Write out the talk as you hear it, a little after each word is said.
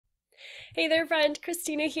Hey there, friend,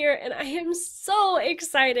 Christina here, and I am so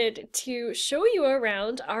excited to show you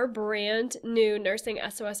around our brand new Nursing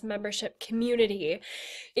SOS membership community.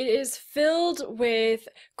 It is filled with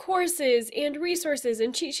courses and resources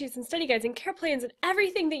and cheat sheets and study guides and care plans and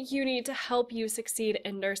everything that you need to help you succeed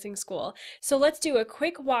in nursing school. So let's do a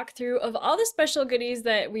quick walkthrough of all the special goodies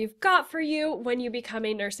that we've got for you when you become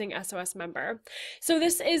a Nursing SOS member. So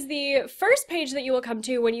this is the first page that you will come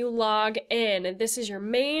to when you log in. This is your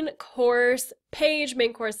main course page,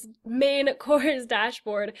 main course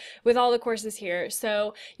dashboard with all the courses here.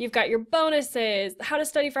 So you've got your bonuses, how to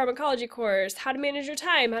study pharmacology course, how to manage your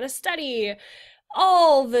time, how to study,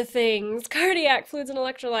 all the things, cardiac fluids and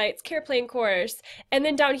electrolytes, care plan course. And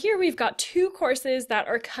then down here we've got two courses that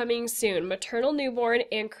are coming soon, maternal newborn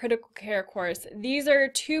and critical care course. These are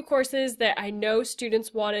two courses that I know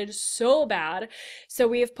students wanted so bad. So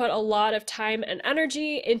we have put a lot of time and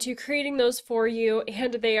energy into creating those for you,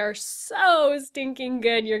 and they are so stinking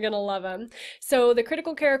good. You're gonna love them. So the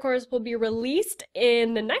critical care course will be released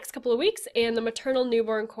in the next couple of weeks, and the maternal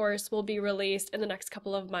newborn course will be released in the next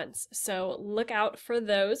couple of months. So look out for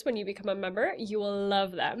those when you become a member. You will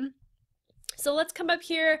love them. So let's come up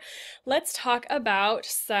here. Let's talk about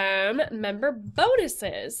some member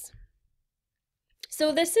bonuses.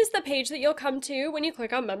 So this is the page that you'll come to when you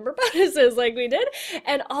click on member bonuses like we did,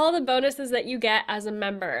 and all the bonuses that you get as a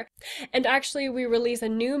member. And actually we release a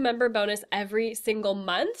new member bonus every single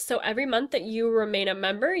month. So every month that you remain a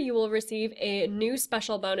member, you will receive a new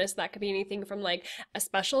special bonus. That could be anything from like a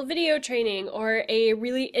special video training or a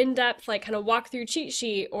really in-depth like kind of walkthrough cheat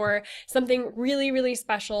sheet or something really, really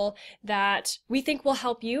special that we think will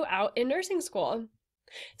help you out in nursing school.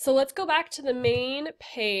 So let's go back to the main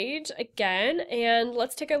page again, and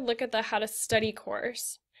let's take a look at the How to Study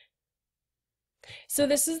course. So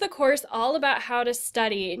this is the course all about how to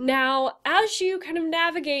study. Now, as you kind of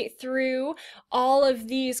navigate through all of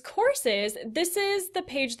these courses, this is the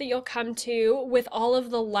page that you'll come to with all of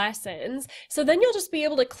the lessons. So then you'll just be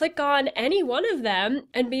able to click on any one of them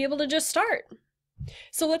and be able to just start.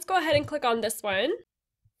 So let's go ahead and click on this one.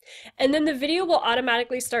 And then the video will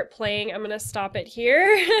automatically start playing. I'm going to stop it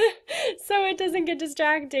here so it doesn't get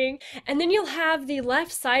distracting. And then you'll have the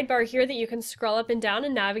left sidebar here that you can scroll up and down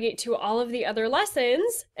and navigate to all of the other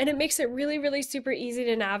lessons. And it makes it really, really super easy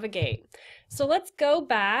to navigate. So let's go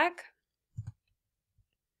back.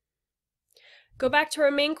 Go back to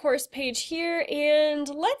our main course page here, and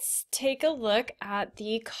let's take a look at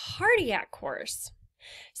the cardiac course.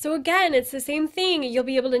 So again, it's the same thing. You'll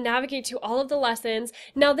be able to navigate to all of the lessons.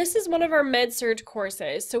 Now this is one of our med-surg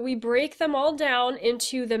courses. So we break them all down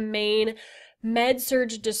into the main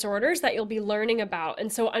med-surg disorders that you'll be learning about.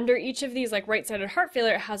 And so under each of these, like right-sided heart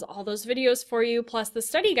failure, it has all those videos for you, plus the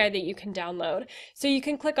study guide that you can download. So you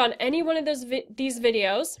can click on any one of these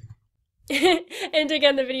videos. And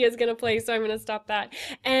again, the video is going to play, so I'm going to stop that.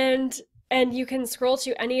 And you can scroll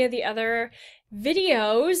to any of the other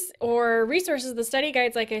videos or resources, the study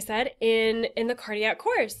guides, like I said, in the cardiac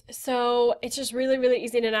course. So it's just really, really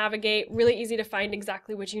easy to navigate, really easy to find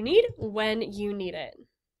exactly what you need when you need it.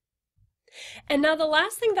 And now the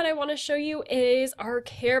last thing that I want to show you is our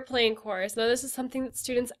care plan course. Now this is something that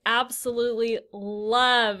students absolutely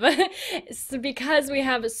love because we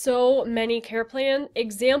have so many care plan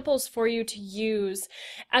examples for you to use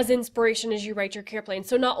as inspiration as you write your care plan.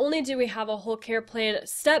 So not only do we have a whole care plan,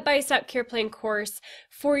 step-by-step care plan course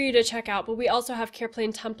for you to check out, but we also have care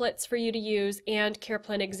plan templates for you to use and care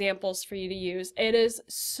plan examples for you to use. It is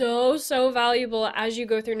so, so valuable as you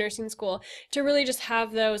go through nursing school to really just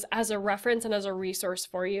have those as a reference and as a resource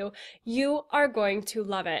for you. You are going to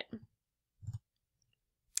love it.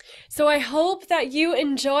 So I hope that you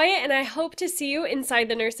enjoy it, and I hope to see you inside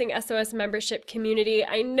the Nursing SOS membership community.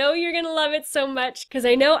 I know you're going to love it so much because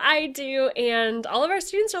I know I do, and all of our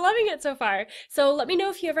students are loving it so far. So let me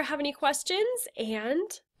know if you ever have any questions,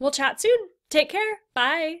 and we'll chat soon. Take care.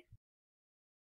 Bye.